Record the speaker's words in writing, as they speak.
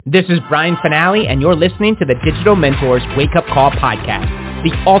This is Brian Finale, and you're listening to the Digital Mentors Wake Up Call podcast,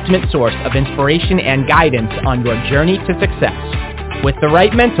 the ultimate source of inspiration and guidance on your journey to success. With the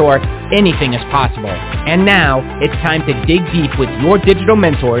right mentor, anything is possible. And now, it's time to dig deep with your digital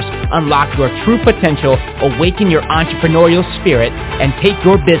mentors, unlock your true potential, awaken your entrepreneurial spirit, and take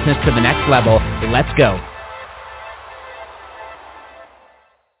your business to the next level. Let's go.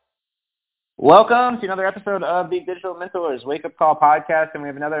 Welcome to another episode of the Digital Mentors Wake Up Call podcast, and we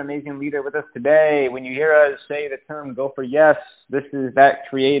have another amazing leader with us today. When you hear us say the term "go for yes," this is that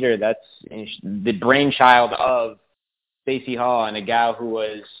creator. That's the brainchild of Stacey and a gal who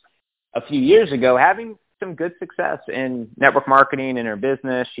was a few years ago having some good success in network marketing in her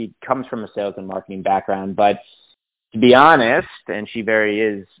business. She comes from a sales and marketing background, but to be honest, and she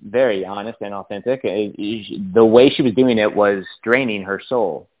is very honest and authentic, the way she was doing it was draining her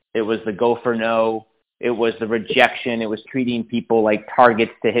soul. It was the go for no. It was the rejection. It was treating people like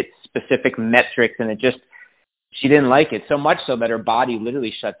targets to hit specific metrics. And she didn't like it so much so that her body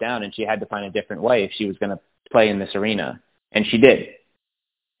literally shut down and she had to find a different way if she was going to play in this arena. And she did.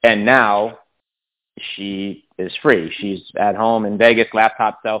 And now she is free. She's at home in Vegas,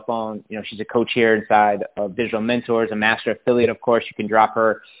 laptop, cell phone. She's a coach here inside of Digital Mentors, a master affiliate. Of course, you can drop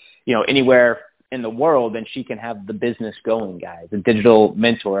her, anywhere in the world, and she can have the business going, guys. A digital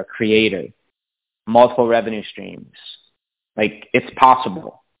mentor, a creator, multiple revenue streams. Like, it's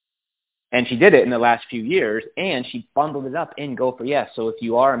possible. And she did it in the last few years, and she bundled it up in Go for Yes. So if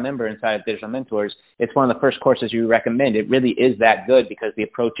you are a member inside of Digital Mentors, it's one of the first courses you recommend. It really is that good because the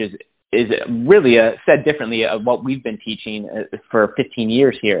approach is really, said differently, of what we've been teaching for 15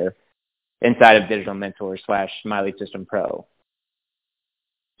 years here inside of Digital Mentors / Smiley System Pro.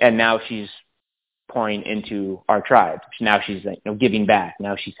 And now she's pouring into our tribe. Now she's giving back.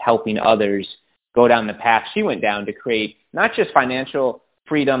 Now she's helping others go down the path she went down to create not just financial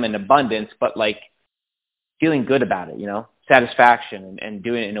freedom and abundance, but like feeling good about it, satisfaction and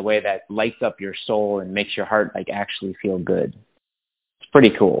doing it in a way that lights up your soul and makes your heart like actually feel good. It's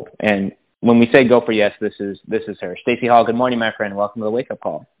pretty cool. And when we say go for yes, this is her. Stacey Hall, good morning, my friend. Welcome to the Wake Up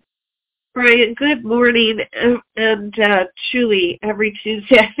Call. Brian, good morning, and truly, every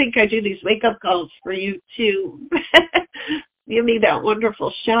Tuesday, I think I do these wake-up calls for you, too. Give me that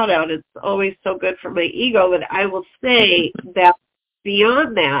wonderful shout-out. It's always so good for my ego, and I will say that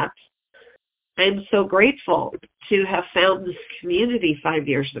beyond that, I'm so grateful to have found this community 5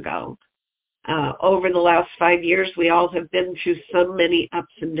 years ago. Over the last 5 years, we all have been through so many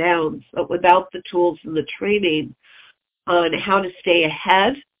ups and downs, but without the tools and the training on how to stay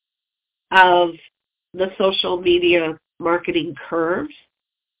ahead of the social media marketing curves,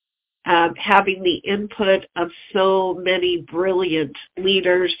 having the input of so many brilliant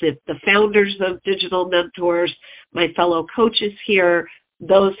leaders, the founders of Digital Mentors, my fellow coaches here,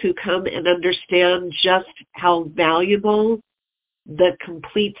 those who come and understand just how valuable the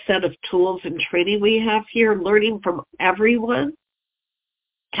complete set of tools and training we have here, learning from everyone,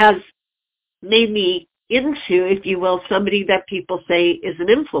 has made me into, if you will, somebody that people say is an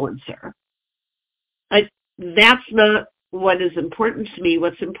influencer. That's not what is important to me.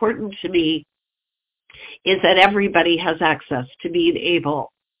 What's important to me is that everybody has access to being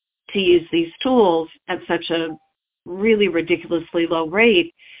able to use these tools at such a really ridiculously low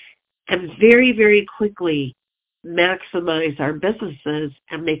rate and very, very quickly maximize our businesses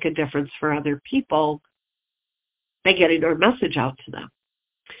and make a difference for other people by getting our message out to them.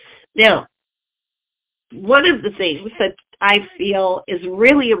 Now, one of the things that I feel is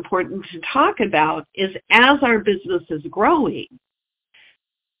really important to talk about is as our business is growing,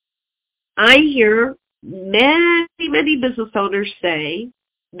 I hear many, many business owners say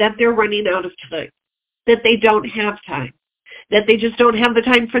that they're running out of time, that they don't have time, that they just don't have the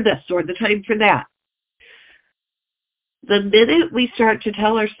time for this or the time for that. The minute we start to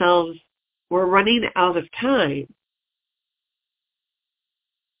tell ourselves we're running out of time,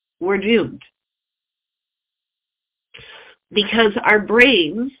 we're doomed. Because our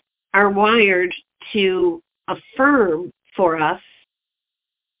brains are wired to affirm for us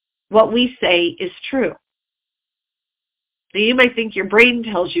what we say is true. Now, you might think your brain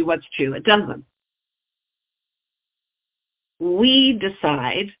tells you what's true. It doesn't. We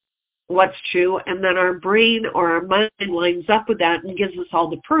decide what's true, and then our brain or our mind lines up with that and gives us all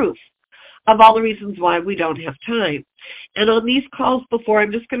the proof of all the reasons why we don't have time. And on these calls before,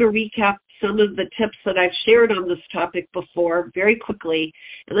 I'm just going to recap some of the tips that I've shared on this topic before very quickly,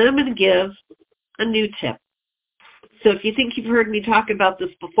 and then I'm going to give a new tip. So if you think you've heard me talk about this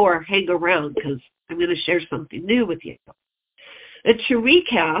before, hang around because I'm going to share something new with you. And to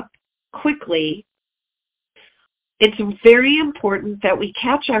recap quickly, it's very important that we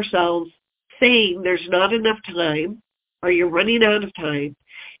catch ourselves saying there's not enough time or you're running out of time,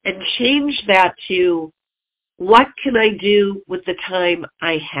 and change that to, what can I do with the time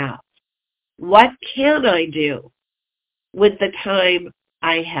I have? What can I do with the time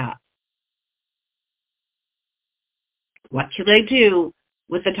I have? What can I do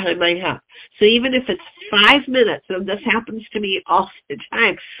with the time I have? So even if it's 5 minutes, and this happens to me all the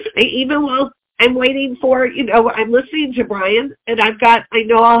time, even while I'm waiting for, I'm listening to Brian, and I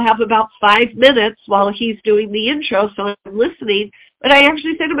know I'll have about 5 minutes while he's doing the intro, so I'm listening, but I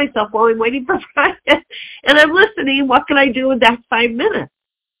actually say to myself, while I'm waiting for Brian, and I'm listening, what can I do with that 5 minutes?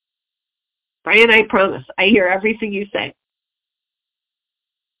 Brian, I promise, I hear everything you say.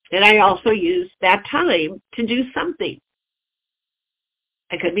 And I also use that time to do something.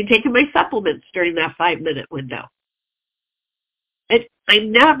 I could be taking my supplements during that 5-minute window. And I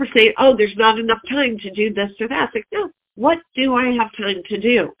never say, oh, there's not enough time to do this or that. It's like, no, what do I have time to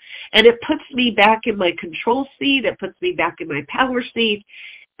do? And it puts me back in my control seat. It puts me back in my power seat.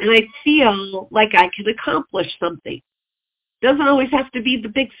 And I feel like I can accomplish something. Doesn't always have to be the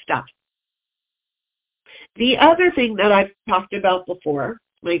big stuff. The other thing that I've talked about before,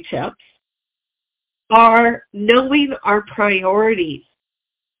 my tips, are knowing our priorities,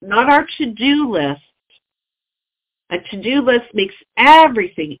 not our to-do list. A to-do list makes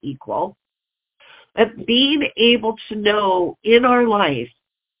everything equal. But being able to know in our life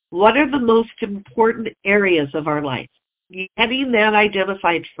what are the most important areas of our life, getting that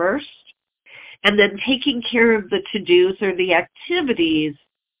identified first, and then taking care of the to-dos or the activities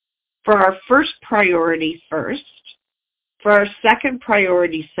for our first priority first, for our second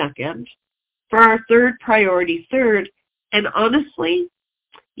priority second, for our third priority third, and honestly,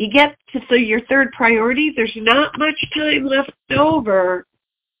 you get to your third priority, there's not much time left over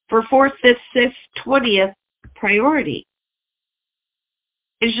for fourth, fifth, sixth, 20th priority.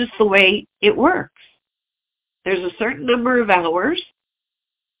 It's just the way it works. There's a certain number of hours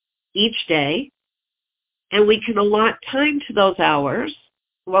each day, and we can allot time to those hours,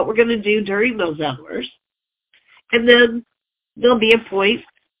 what we're going to do during those hours, and then there'll be a point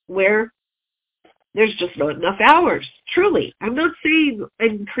where there's just not enough hours. Truly, I'm not saying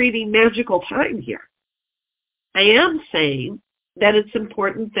I'm creating magical time here. I am saying that it's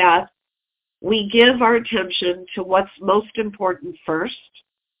important that we give our attention to what's most important first,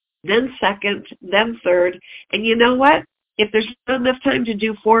 then second, then third. And you know what? If there's not enough time to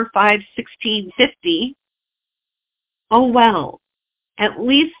do 4, 5, 16, 50, oh well. At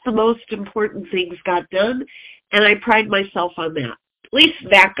least the most important things got done, and I pride myself on that. At least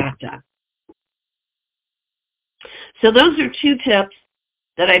that got done. So those are 2 tips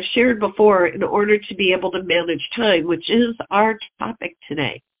that I've shared before in order to be able to manage time, which is our topic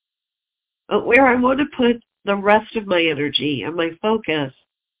today. But where I want to put the rest of my energy and my focus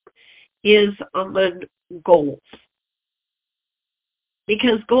is on the goals.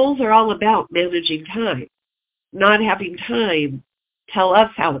 Because goals are all about managing time, not having time tell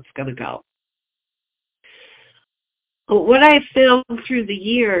us how it's going to go. But what I've found through the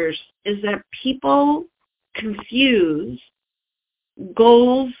years is that people confuse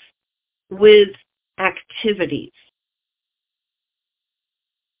goals with activities.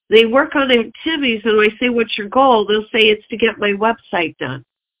 They work on activities, and when I say, what's your goal? They'll say it's to get my website done,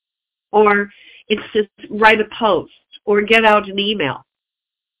 or it's to write a post, or get out an email.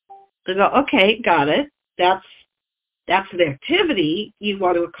 They go, okay, got it. That's an activity you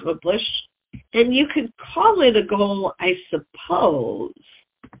want to accomplish, and you could call it a goal, I suppose,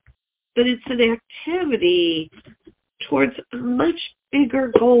 but it's an activity towards a much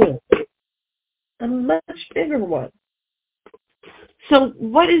bigger goal, a much bigger one. So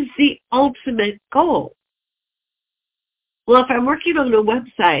what is the ultimate goal? Well, if I'm working on a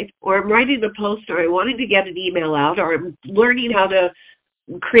website, or I'm writing a post, or I'm wanting to get an email out, or I'm learning how to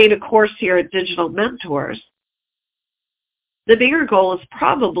create a course here at Digital Mentors, the bigger goal is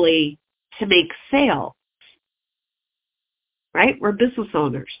probably to make sales, right? We're business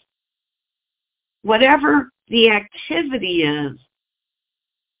owners. Whatever the activity is,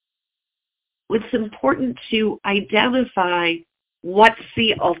 it's important to identify what's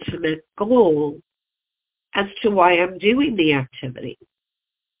the ultimate goal as to why I'm doing the activity.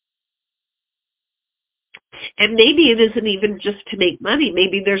 And maybe it isn't even just to make money.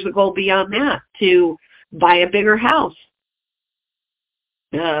 Maybe there's a goal beyond that, to buy a bigger house,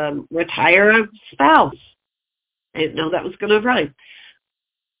 retire a spouse. I didn't know that was going to rhyme.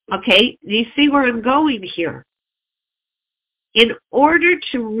 Okay, do you see where I'm going here? In order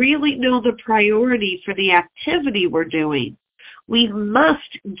to really know the priority for the activity we're doing, We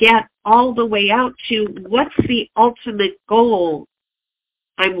must get all the way out to what's the ultimate goal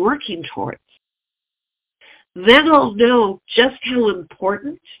I'm working towards. Then I'll know just how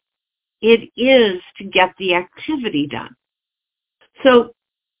important it is to get the activity done. So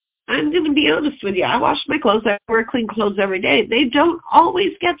I'm going to be honest with you. I wash my clothes. I wear clean clothes every day. They don't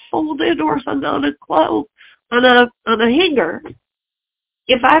always get folded or hung on a hanger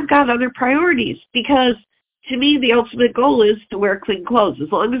if I've got other priorities, because to me the ultimate goal is to wear clean clothes.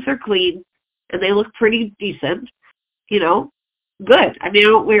 As long as they're clean and they look pretty decent, good. I mean, I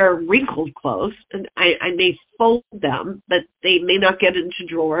don't wear wrinkled clothes, and I may fold them, but they may not get into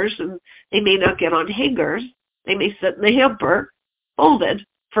drawers, and they may not get on hangers. They may sit in the hamper, folded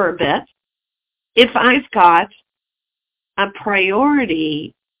for a bit. If I've got a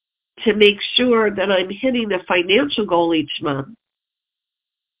priority to make sure that I'm hitting a financial goal each month,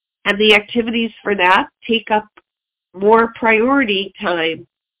 and the activities for that take up more priority time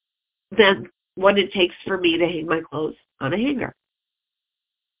than what it takes for me to hang my clothes on a hanger.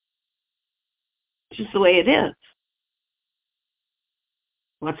 It's just the way it is.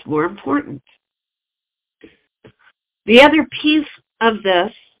 What's more important? The other piece of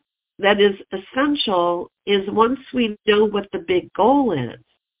this that is essential is once we know what the big goal is,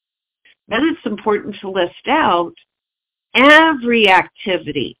 then it's important to list out every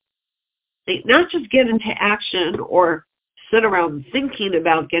activity. Not just get into action or sit around thinking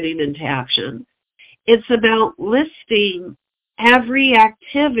about getting into action. It's about listing every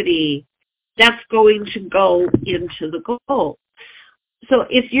activity that's going to go into the goal. So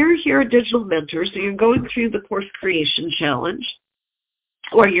if you're here at Digital Mentors, so you're going through the course creation challenge,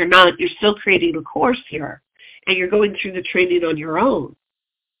 or you're not, you're still creating a course here, and you're going through the training on your own.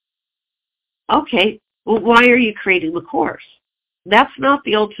 Okay, well, why are you creating the course? That's not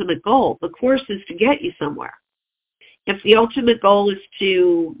the ultimate goal. The course is to get you somewhere. If the ultimate goal is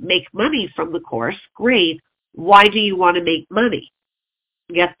to make money from the course, great. Why do you want to make money?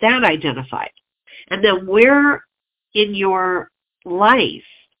 Get that identified. And then where in your life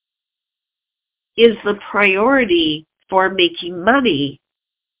is the priority for making money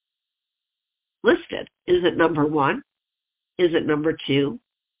listed? Is it number 1? Is it number 2,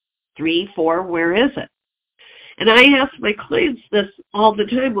 3, 4? Where is it? And I ask my clients this all the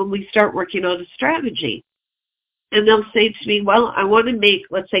time when we start working on a strategy. And they'll say to me, well, I want to make,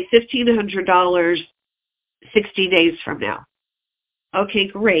 let's say, $1,500 60 days from now. Okay,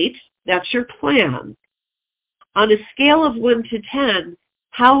 great. That's your plan. On a scale of 1 to 10,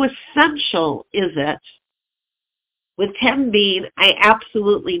 how essential is it? With 10 being, I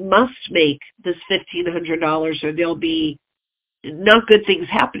absolutely must make this $1,500 or there'll be not good things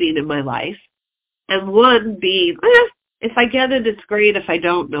happening in my life. And 1 being, if I get it, it's great. If I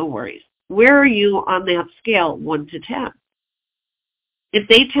don't, no worries. Where are you on that scale, 1 to 10? If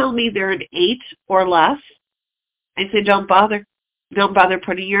they tell me they're an 8 or less, I say, don't bother. Don't bother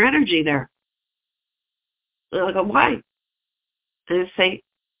putting your energy there. And I'll go, why? And I say,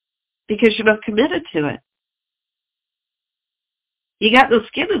 because you're not committed to it. You got no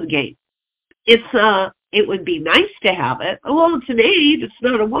skin in the game. It would be nice to have it. Oh, well, it's an 8. It's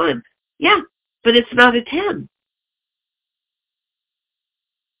not a 1. Yeah, but it's not a 10.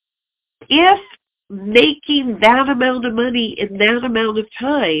 If making that amount of money in that amount of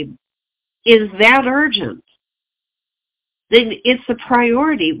time is that urgent, then it's a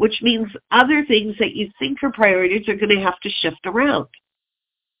priority, which means other things that you think are priorities are going to have to shift around.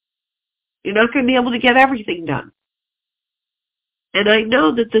 You're not going to be able to get everything done. And I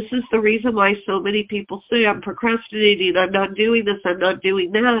know that this is the reason why so many people say, I'm procrastinating, I'm not doing this, I'm not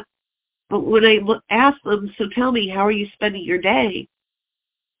doing that. But when I ask them, so tell me, how are you spending your day?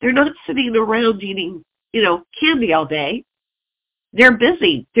 They're not sitting around eating, candy all day. They're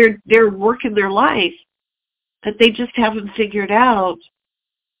busy. They're working their life, but they just haven't figured out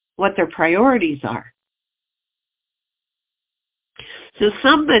what their priorities are. So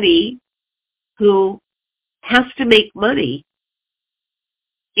somebody who has to make money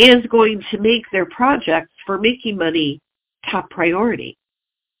is going to make their projects for making money top priority.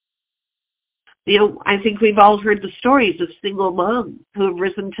 I think we've all heard the stories of single moms who have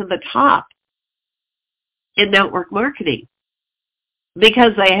risen to the top in network marketing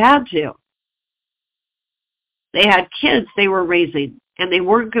because they had to. They had kids they were raising, and they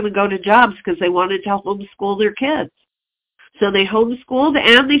weren't going to go to jobs because they wanted to homeschool their kids. So they homeschooled,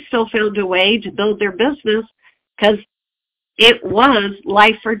 and they still found a way to build their business because it was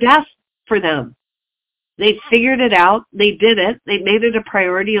life or death for them. They figured it out. They did it. They made it a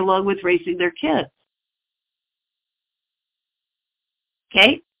priority along with raising their kids.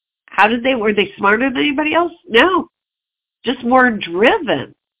 Okay? Were they smarter than anybody else? No. just more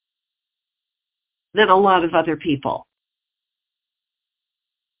driven than a lot of other people.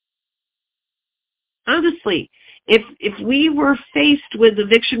 Honestly, if we were faced with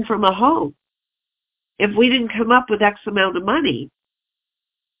eviction from a home, if we didn't come up with X amount of money,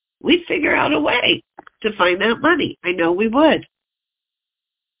 we'd figure out a way to find that money. I know we would.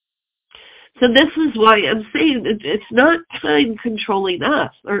 So this is why I'm saying it's not time controlling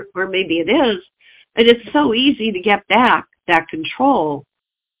us, or maybe it is, and it's so easy to get back that control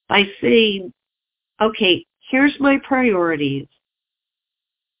by saying, okay, here's my priorities,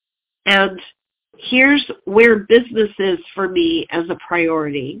 and here's where business is for me as a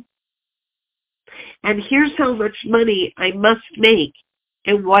priority, and here's how much money I must make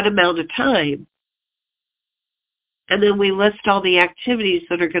in what amount of time. And then we list all the activities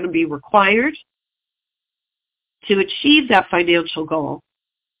that are going to be required to achieve that financial goal.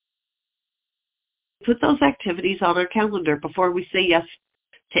 Put those activities on our calendar before we say yes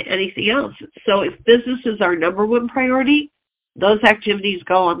to anything else. So if business is our number one priority, those activities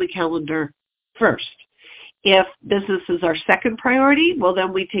go on the calendar first. If business is our second priority, well,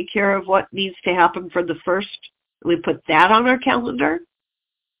 then we take care of what needs to happen for the first. We put that on our calendar.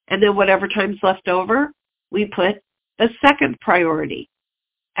 And then whatever time's left over, we put the second priority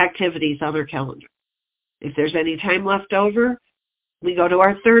activities on our calendar. If there's any time left over, we go to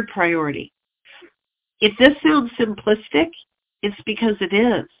our third priority. If this sounds simplistic, it's because it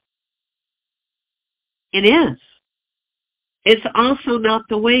is. It is. It's also not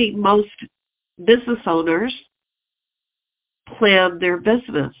the way most business owners plan their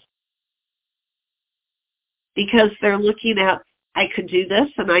business, because they're looking at, I could do this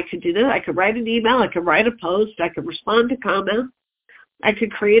and I could do that. I could write an email. I could write a post. I could respond to comments. I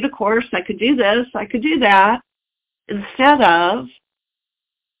could create a course. I could do this. I could do that. Instead of,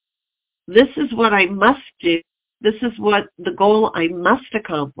 this is what I must do. This is what the goal I must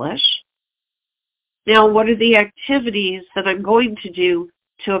accomplish. Now, what are the activities that I'm going to do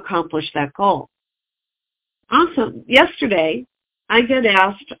to accomplish that goal? Also, yesterday, I got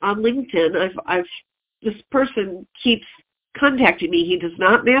asked on LinkedIn, this person keeps contacting me. He does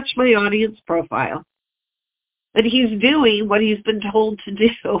not match my audience profile, but he's doing what he's been told to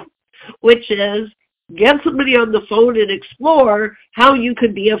do, which is get somebody on the phone and explore how you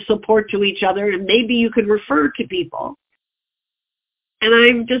could be of support to each other, and maybe you could refer to people. And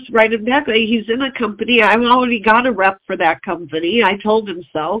I'm just writing back, he's in a company. I've already got a rep for that company. I told him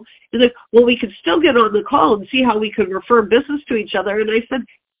so. He's like, well, we could still get on the call and see how we could refer business to each other. And I said,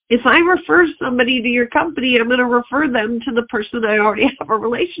 if I refer somebody to your company, I'm going to refer them to the person I already have a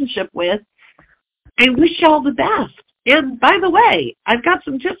relationship with. I wish you all the best. And by the way, I've got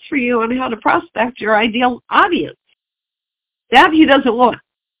some tips for you on how to prospect your ideal audience. That he doesn't want,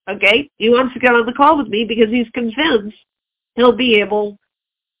 okay? He wants to get on the call with me because he's convinced he'll be able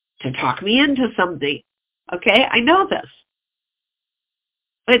to talk me into something, okay? I know this.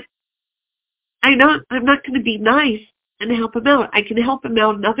 But I'm not going to be nice and help him out. I can help him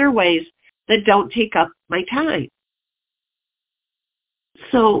out in other ways that don't take up my time.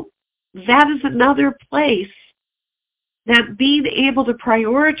 So that is another place that being able to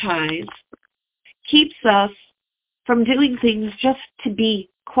prioritize keeps us from doing things just to be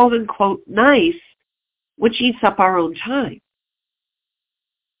quote unquote nice, which eats up our own time.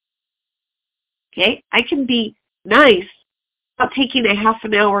 Okay? I can be nice about taking a half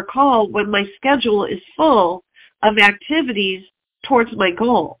an hour call when my schedule is full of activities towards my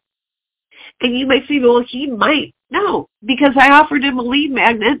goal. And you might say, well, he might. No, because I offered him a lead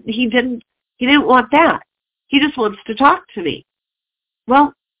magnet. He didn't want that. He just wants to talk to me.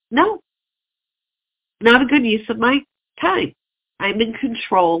 Well, no, not a good use of my time. I'm in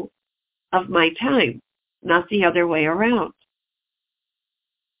control of my time, not the other way around.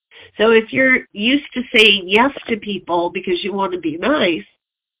 So if you're used to saying yes to people because you want to be nice,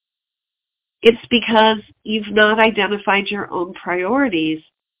 it's because you've not identified your own priorities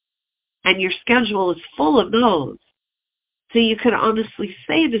and your schedule is full of those. So you could honestly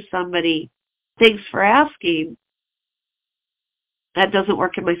say to somebody, thanks for asking, that doesn't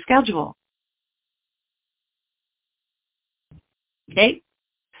work in my schedule. Okay?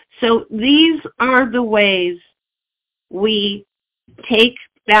 So these are the ways we take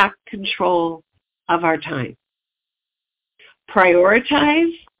back control of our time.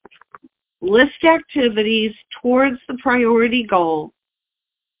 Prioritize, list activities towards the priority goal,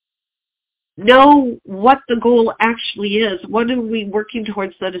 know what the goal actually is. What are we working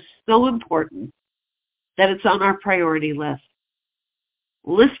towards that is so important that it's on our priority list?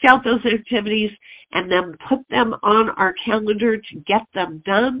 List out those activities and then put them on our calendar to get them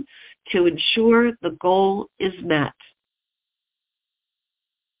done to ensure the goal is met.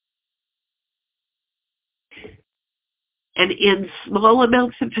 And in small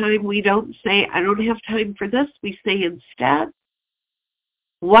amounts of time, we don't say, I don't have time for this. We say instead,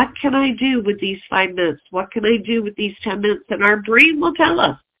 what can I do with these 5 minutes? What can I do with these 10 minutes? And our brain will tell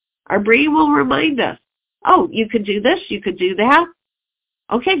us. Our brain will remind us, oh, you could do this, you could do that.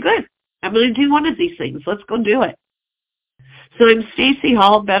 Okay, good. I'm going to do one of these things. Let's go do it. So I'm Stacey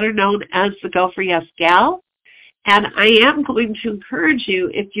Hall, better known as the Go for Yes Gal. And I am going to encourage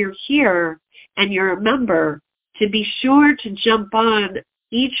you, if you're here and you're a member, to be sure to jump on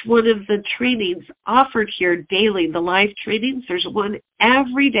each one of the trainings offered here daily, the live trainings. There's one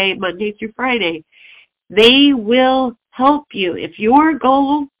every day, Monday through Friday. They will help you. If your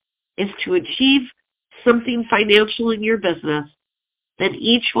goal is to achieve something financial in your business, then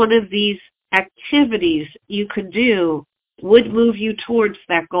each one of these activities you could do would move you towards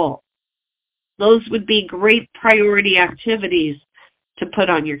that goal. Those would be great priority activities to put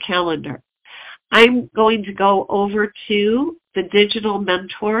on your calendar. I'm going to go over to the Digital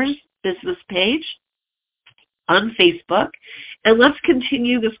Mentors business page on Facebook, and let's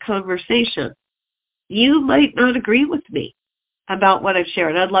continue this conversation. You might not agree with me about what I've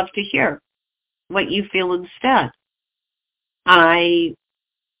shared. I'd love to hear what you feel instead. I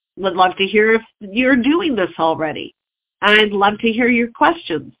would love to hear if you're doing this already. I'd love to hear your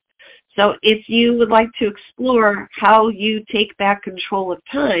questions. So if you would like to explore how you take back control of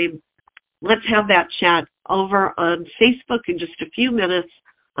time, let's have that chat over on Facebook in just a few minutes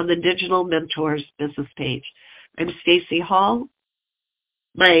on the Digital Mentors business page. I'm Stacey Hall.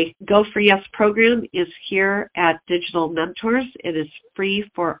 My Go for Yes program is here at Digital Mentors. It is free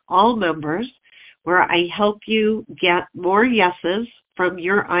for all members, where I help you get more yeses from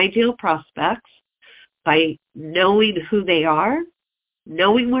your ideal prospects by knowing who they are,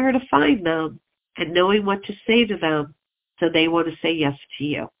 knowing where to find them, and knowing what to say to them so they want to say yes to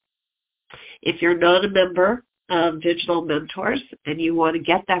you. If you're not a member of Digital Mentors and you want to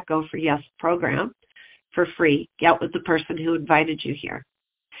get that Go for Yes program for free, get with the person who invited you here.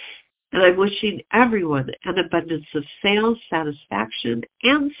 And I'm wishing everyone an abundance of sales, satisfaction,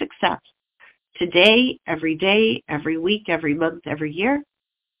 and success today, every week, every month, every year,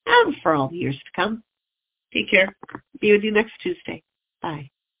 and for all the years to come. Take care. Be with you next Tuesday. Bye.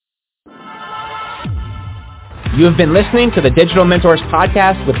 You have been listening to the Digital Mentors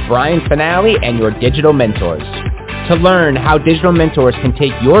podcast with Brian Finale and your Digital Mentors. To learn how Digital Mentors can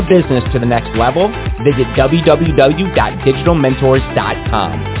take your business to the next level, visit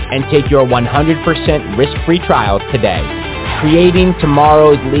www.digitalmentors.com and take your 100% risk-free trial today. Creating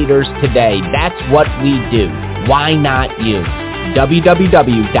tomorrow's leaders today. That's what we do. Why not you?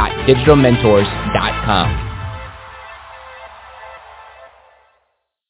 www.digitalmentors.com.